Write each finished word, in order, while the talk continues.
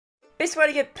Best way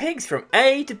to get pigs from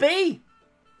A to B.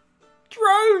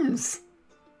 Drones!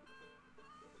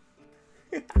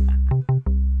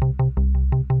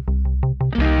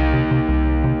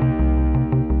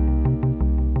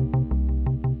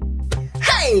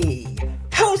 Hey!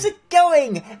 How's it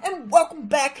going? And welcome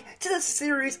back to the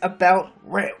series about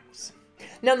rails.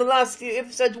 Now in the last few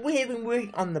episodes we have been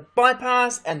working on the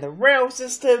bypass and the rail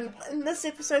system. In this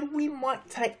episode we might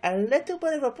take a little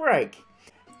bit of a break.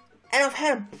 And I've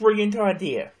had a brilliant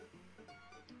idea.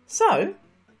 So,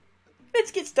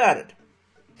 let's get started.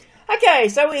 Okay,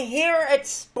 so we're here at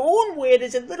spawn where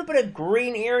there's a little bit of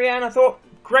green area, and I thought,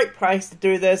 great place to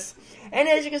do this. And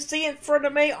as you can see in front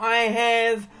of me, I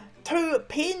have two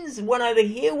pins, one over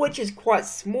here which is quite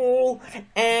small,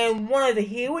 and one over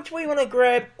here which we want to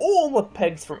grab all the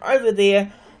pigs from over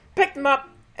there, pick them up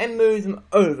and move them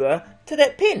over to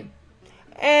that pen.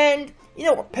 And you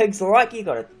know what pigs are like, you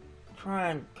got to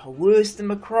try and coerce them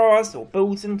across or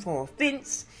build them for a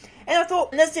fence. And I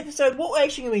thought in this episode what we're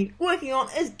actually going to be working on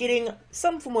is getting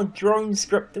some form of drone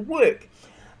script to work.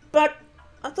 But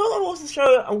I thought I'd also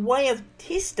show a way of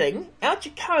testing out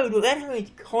your code without having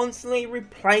to constantly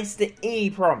replace the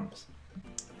EEPROMs.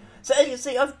 So as you can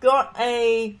see, I've got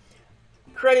a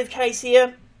creative case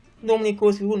here. Normally of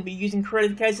course we wouldn't be using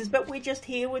creative cases, but we're just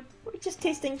here, we're just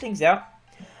testing things out.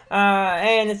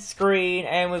 And it's a screen,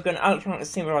 and we've got an electronic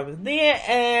assembly over there,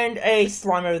 and a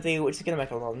slime over there, which is going to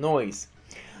make a lot of noise.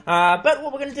 But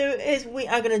what we're going to do is we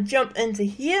are going to jump into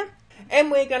here, and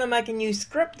we're going to make a new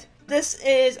script. This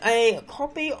is a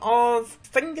copy of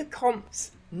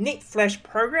Fingercomp's NetFlash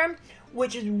program,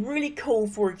 which is really cool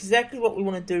for exactly what we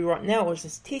want to do right now, which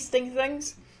is testing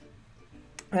things.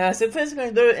 So the first thing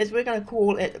we're going to do is we're going to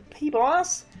call it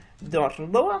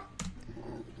pbias.lua.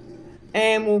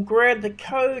 And we'll grab the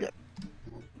code,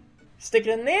 stick it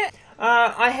in there.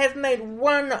 I have made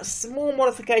one small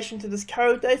modification to this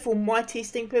code though for my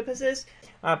testing purposes.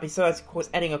 Besides of course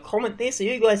adding a comment there so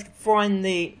you guys can find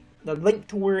the link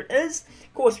to where it is.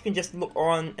 Of course you can just look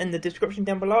in the description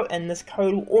down below and this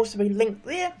code will also be linked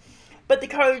there. But the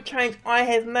code change I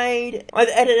have made, I've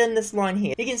added in this line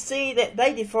here. You can see that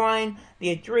they define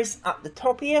the address up the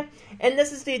top here. And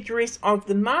this is the address of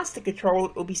the master controller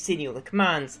that will be sending all the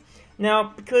commands.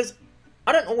 Now, because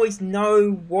I don't always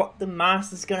know what the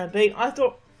master is going to be, I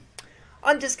thought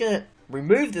I'm just going to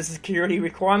remove the security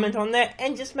requirement on that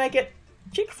and just make it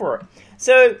check for it.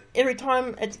 So every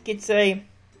time it gets a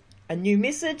new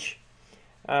message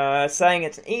saying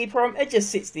it's an EEPROM, it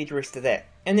just sets the address to that.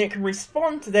 And then it can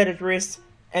respond to that address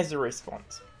as a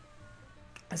response.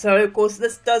 So of course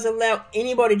this does allow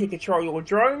anybody to control your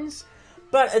drones,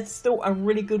 but it's still a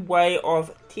really good way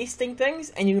of testing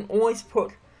things, and you can always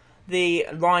put the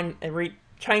line and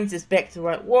change this back to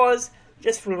what it was,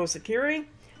 just for a little security.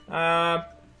 Or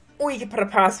you can put a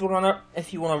password on it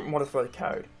if you want to modify the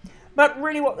code. But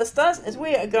really what this does is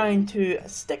we are going to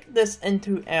stick this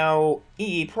into our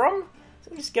EEPROM. So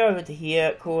we'll just go over to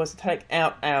here, of course, take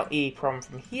out our EEPROM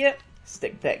from here,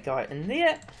 stick that guy in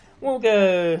there. We'll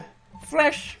go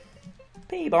flash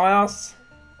pbias.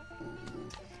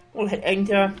 We'll hit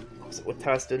enter. So we're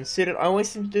tasked to insert it. I always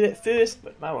seem to do that first,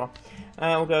 but oh well.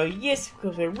 We'll go yes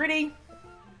because we're ready.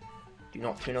 Do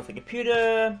not turn off the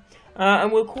computer.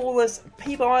 And we'll call this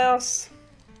pbias.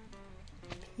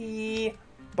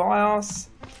 Pbias.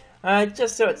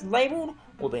 Just so it's labeled.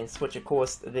 We'll then switch, of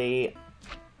course, the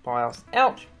BIOS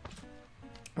out,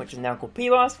 which is now called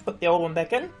pbias. Put the old one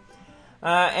back in.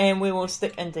 And we will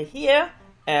stick into here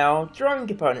our drone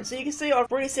component. So you can see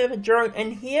I've already set up a drone in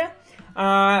here.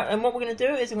 And what we're going to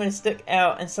do is we're going to stick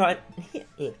our inside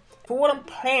here. For what I'm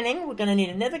planning, we're going to need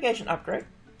a navigation upgrade,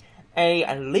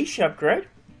 a leash upgrade,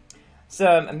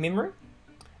 some memory,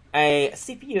 a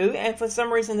CPU, and for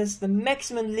some reason this is the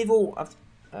maximum level of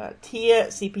tier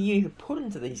CPU you can put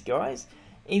into these guys,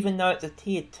 even though it's a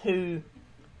tier 2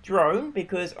 drone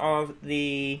because of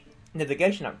the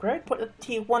navigation upgrade. Put a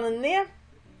tier 1 in there.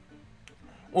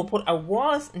 We'll put a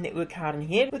wireless network card in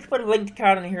here. We can put a linked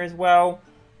card in here as well,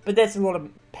 but that's a lot of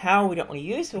power we don't want to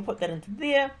use, so we'll put that into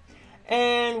there.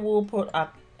 And we'll put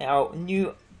up our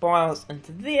new BIOS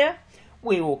into there.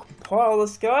 We will compile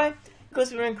this guy.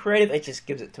 Because we're in creative, it just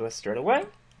gives it to us straight away.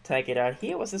 Take it out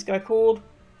here. What's this guy called?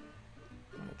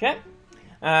 Okay.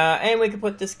 And we can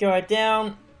put this guy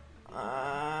down.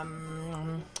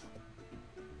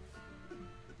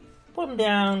 Put him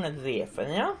down there for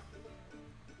now.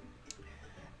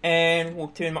 And we'll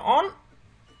turn him on.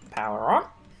 Power on.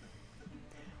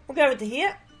 We'll go over to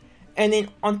here. And then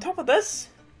on top of this,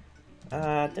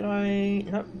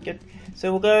 nope, good.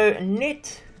 So we'll go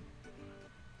net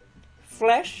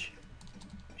flash,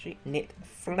 actually net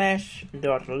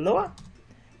flash.lua,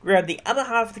 grab the other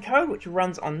half of the code, which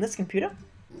runs on this computer,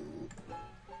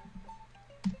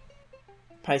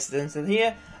 paste it into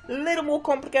here. A little more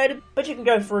complicated, but you can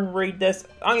go through and read this.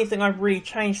 The only thing I've really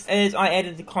changed is I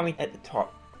added the comment at the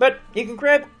top. But you can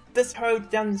grab this code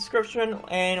down in the description,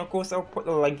 and of course I'll put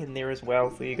the link in there as well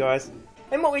for you guys.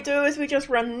 And what we do is we just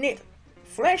run net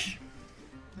flash.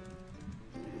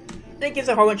 That gives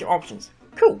a whole bunch of options.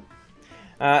 Cool.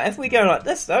 If we go like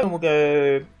this though,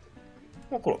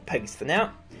 we'll call it pigs for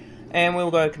now, and we'll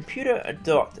go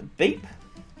computer.beep,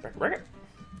 bracket,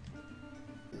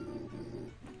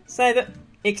 save it,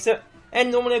 exit,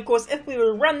 and normally of course if we were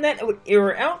to run that it would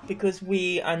error out because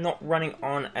we are not running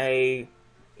on a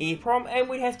eeprom, and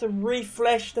we'd have to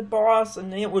reflash the BIOS,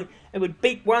 and then it would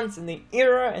beep once and then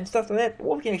error and stuff like that. But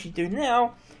what we can actually do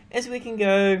now is we can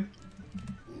go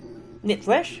net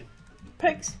flash,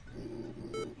 pigs,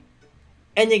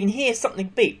 and you can hear something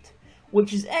beeped,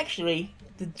 which is actually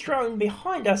the drone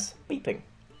behind us beeping.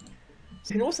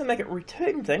 So you can also make it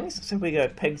return things, so we go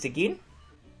pigs again.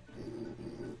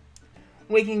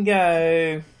 We can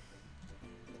go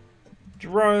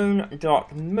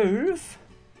drone.move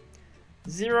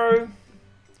 0,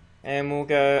 and we'll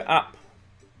go up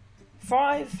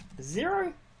 5,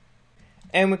 0,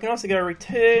 and we can also go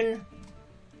return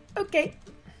OK.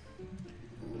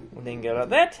 We'll then go like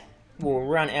that. We'll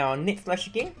run our net flash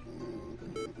again,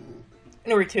 and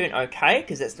it'll return OK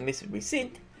because that's the message we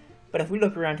sent. But if we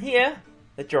look around here,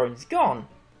 the drone's gone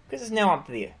because it's now up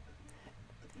there.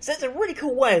 So that's a really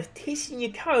cool way of testing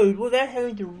your code without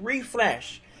having to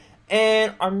reflash.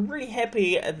 And I'm really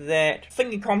happy that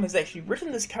Fingercomp has actually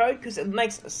written this code because it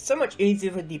makes it so much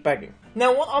easier for debugging.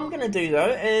 Now what I'm going to do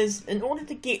though is, in order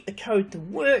to get the code to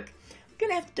work, I'm going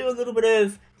to have to do a little bit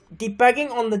of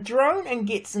debugging on the drone and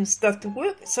get some stuff to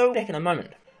work, so back in a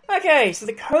moment. Okay, so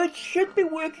the code should be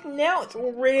working now. It's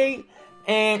all ready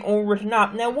and all written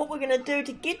up. Now what we're going to do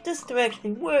to get this to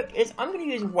actually work is I'm going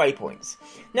to use waypoints.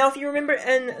 Now if you remember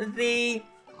in the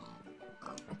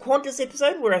Qantas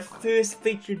episode where I first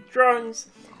featured drones,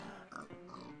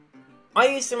 I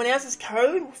used someone else's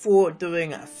code for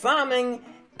doing farming,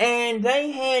 and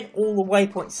they had all the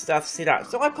waypoint stuff set up.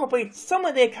 So I copied some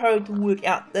of their code to work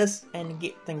out this and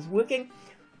get things working.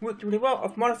 Worked really well.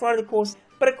 I've modified it of course,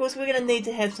 but of course we're going to need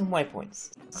to have some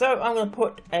waypoints. So I'm going to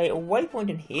put a waypoint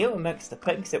in here amongst the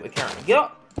pigs that we currently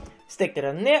got. Stick that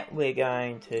in there. We're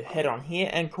going to hit on here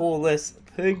and call this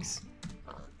pigs.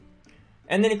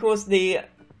 And then of course the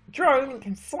drone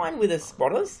can find where the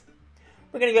spot is.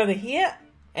 We're going to go over here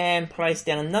and place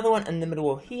down another one in the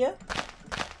middle of here,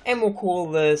 and we'll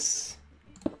call this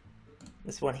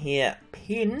one here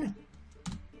pin,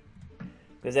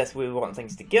 because that's where we want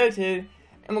things to go to.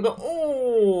 And we'll go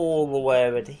all the way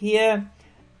over to here,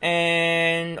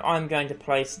 and I'm going to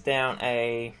place down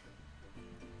a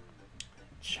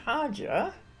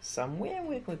charger somewhere.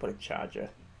 Where can we put a charger?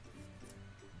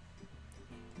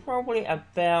 Probably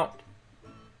about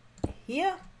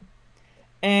here,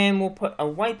 and we'll put a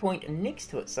waypoint next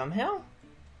to it somehow.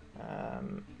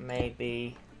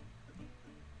 Maybe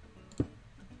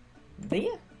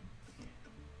there.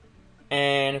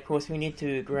 And of course we need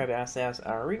to grab ourselves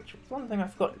a wrench. One thing I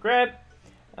forgot to grab,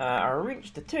 a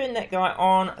wrench to turn that guy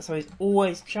on so he's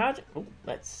always charged. Oh,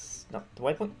 that's not the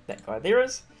waypoint, that guy there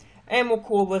is. And we'll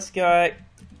call this guy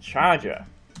charger.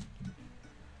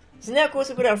 So now of course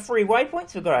we've got our 3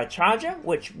 waypoints. We've got our charger,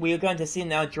 which we're going to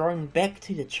send our drone back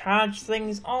to charge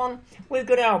things on. We've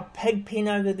got our pig pen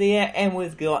over there, and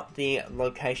we've got the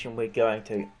location we're going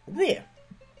to there.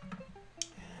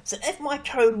 So if my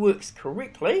code works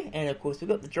correctly, and of course we've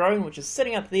got the drone which is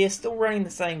sitting up there still running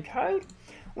the same code,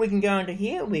 we can go into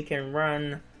here, we can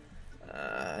run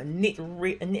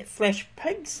net flash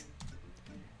pigs,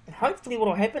 and hopefully what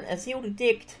will happen is he'll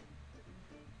detect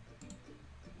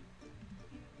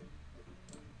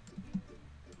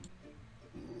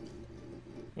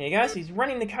there you go, so he's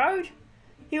running the code.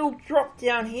 He'll drop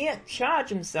down here, charge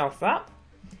himself up,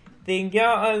 then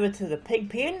go over to the pig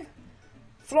pen,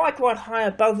 fly quite high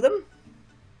above them,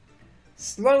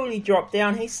 slowly drop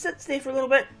down. He sits there for a little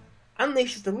bit,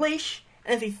 unleashes the leash,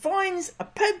 and if he finds a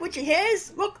pig, which he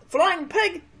has, look, flying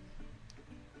pig,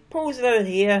 pulls it over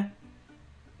here,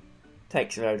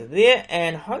 takes it over there,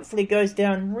 and hopefully goes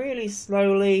down really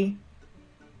slowly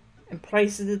and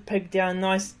places the pig down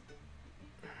nice.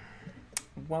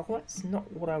 Well, that's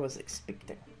not what I was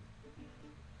expecting.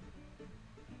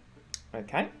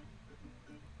 Okay.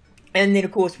 And then,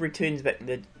 of course, returns back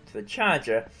to the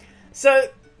charger. So,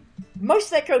 most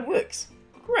of that code works.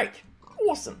 Great.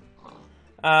 Awesome.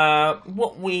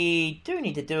 What we do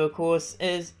need to do, of course,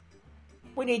 is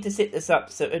we need to set this up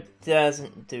so it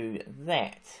doesn't do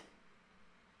that.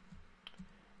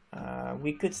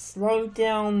 We could slow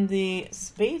down the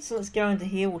speed, so let's go into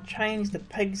here. We'll change the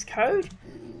pig's code.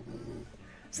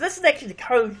 So this is actually the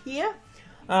code here.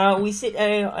 We set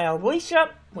our leash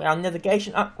up, our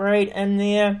navigation upgrade in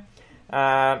there.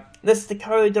 This is the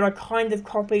code that I kind of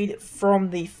copied from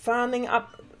the farming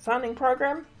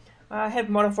program. I have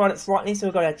modified it slightly, so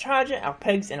we've got our charger, our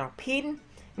pigs, and our pen.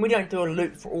 We don't do a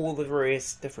loop for all the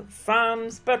various different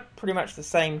farms, but pretty much the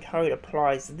same code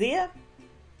applies there.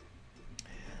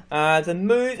 The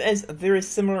move is very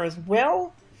similar as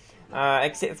well,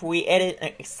 except for we added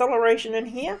an acceleration in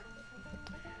here.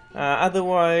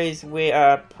 Otherwise, we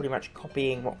are pretty much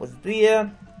copying what was there.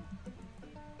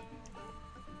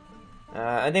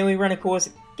 And then we run, of course,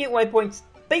 get waypoints,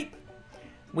 beep.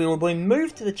 We will then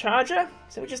move to the charger.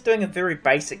 So we're just doing a very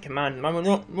basic command. We're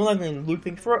not even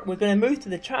looping for it. We're going to move to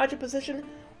the charger position.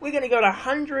 We're going to go to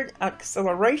 100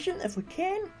 acceleration if we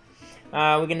can.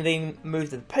 We're going to then move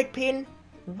to the pig pen,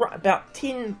 right about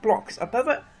 10 blocks above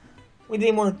it. We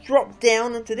then want to drop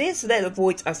down into there, so that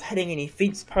avoids us hitting any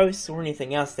fence posts or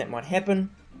anything else that might happen.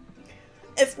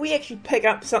 If we actually pick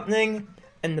up something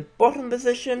in the bottom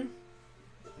position,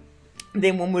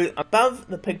 then we'll move above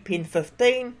the pig pen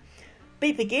 15,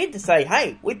 beep again to say,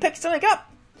 hey, we picked something up.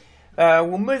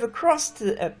 We'll move across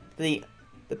to the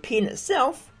pen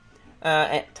itself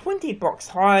at 20 blocks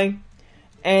high,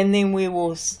 and then we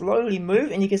will slowly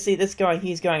move, and you can see this guy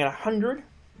here is going at 100.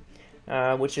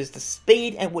 Which is the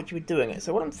speed at which we're doing it.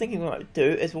 So what I'm thinking we might do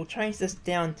is we'll change this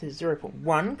down to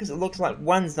 0.1, because it looks like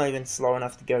 1's not even slow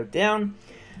enough to go down.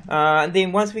 And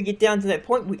then once we get down to that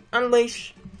point, we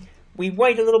unleash. We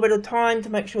wait a little bit of time to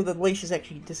make sure the leash is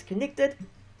actually disconnected.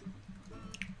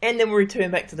 And then we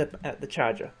return back to the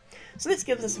charger. So let's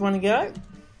give this one a go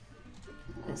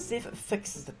and see if it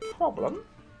fixes the problem.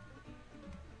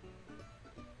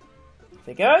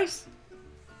 There goes.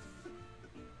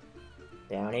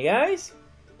 Down he goes.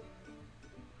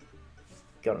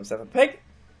 Got himself a pig.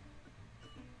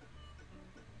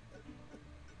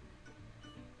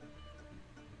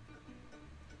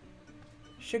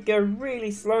 Should go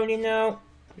really slowly now.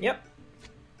 Yep.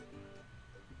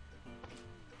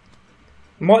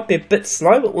 Might be a bit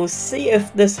slow, but we'll see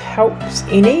if this helps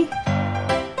any.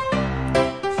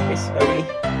 Very slowly.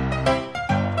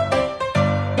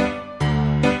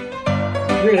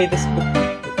 Really, this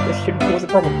shouldn't cause a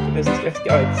problem because it's just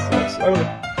going so slowly.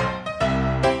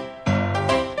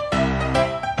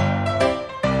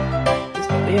 Just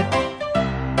not there.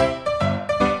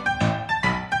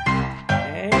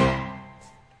 And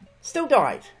still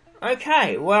died.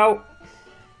 Okay, well,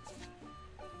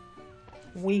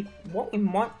 what we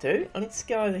might do, let's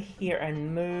go over here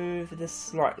and move this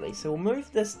slightly. So we'll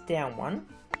move this down one.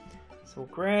 So we'll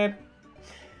grab.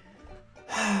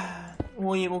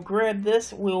 We will grab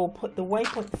this, we'll put the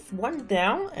waypoint 1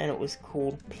 down, and it was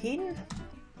called pen.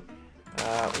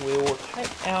 We will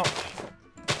take out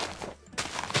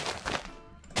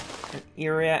an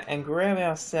area and grab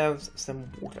ourselves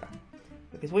some water.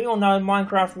 Because we all know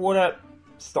Minecraft water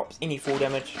stops any fall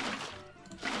damage.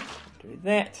 Do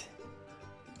that.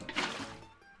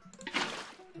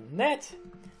 And that.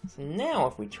 So now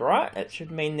if we try it, it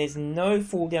should mean there's no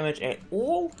fall damage at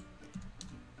all.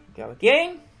 Go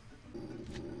again.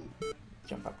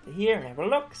 Jump up to here and have a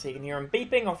look, so you can hear him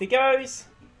beeping. Off he goes.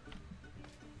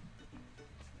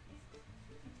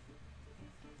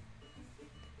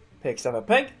 Picks up a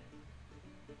pig.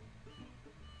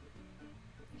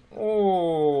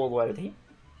 All the way over here.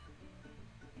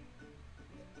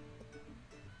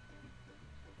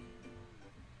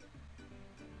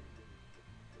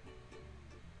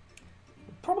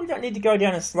 Probably don't need to go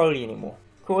down as slowly anymore.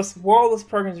 Of course, while this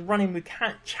program is running, we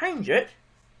can't change it.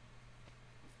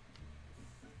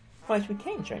 Well, we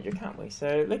can change it, can't we?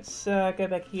 So let's go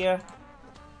back here.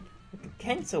 We can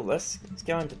cancel this. Let's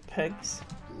go into pigs.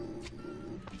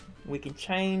 We can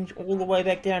change all the way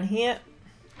back down here.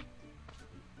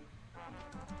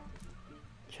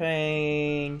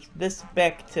 Change this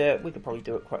back to. We could probably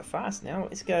do it quite fast now.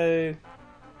 Let's go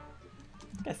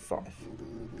 5.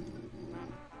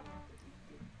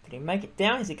 Did he make it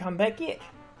down? Has he come back yet?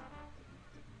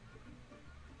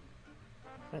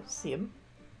 Let's see him.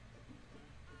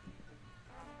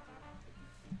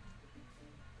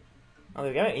 Oh,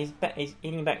 there we go. He's back. He's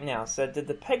eating back now. So did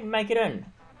the pig make it in?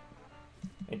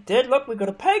 It did. Look, we've got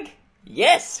a pig.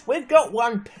 Yes, we've got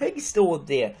one pig stored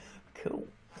there. Cool.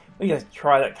 We just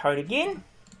try that code again.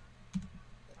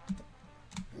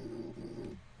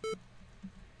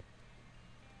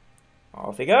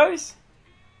 Off he goes.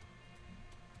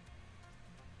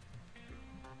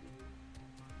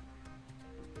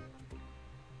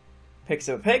 Picks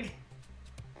up a pig.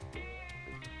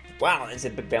 Wow, that's a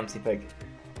big bouncy pig.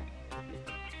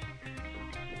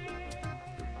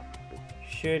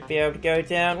 should be able to go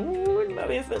down. Ooh,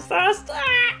 maybe if it's fast.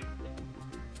 Ah!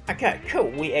 Okay, cool.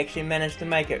 We actually managed to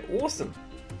make it. Awesome.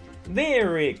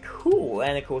 Very cool.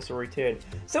 And of course a return.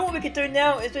 So what we could do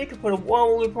now is we could put a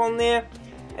while loop on there.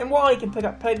 And while you can pick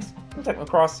up pigs, we'll take them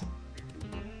across.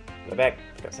 Go back,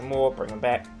 pick up some more, bring them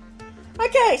back.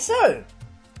 Okay, so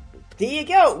there you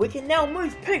go. We can now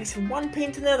move pigs from one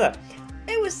pen to another.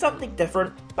 It was something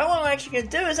different, but what I'm actually going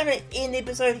to do is I'm going to end the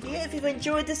episode here. If you've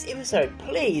enjoyed this episode,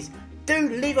 please do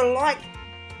leave a like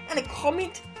and a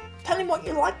comment. Tell me what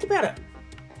you liked about it.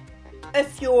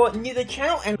 If you're new to the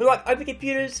channel and you like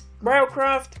OpenComputers,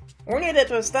 Railcraft, or any of that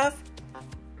sort of stuff,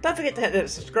 don't forget to hit that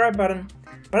subscribe button.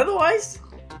 But otherwise,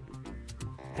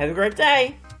 have a great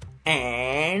day,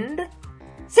 and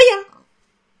see ya!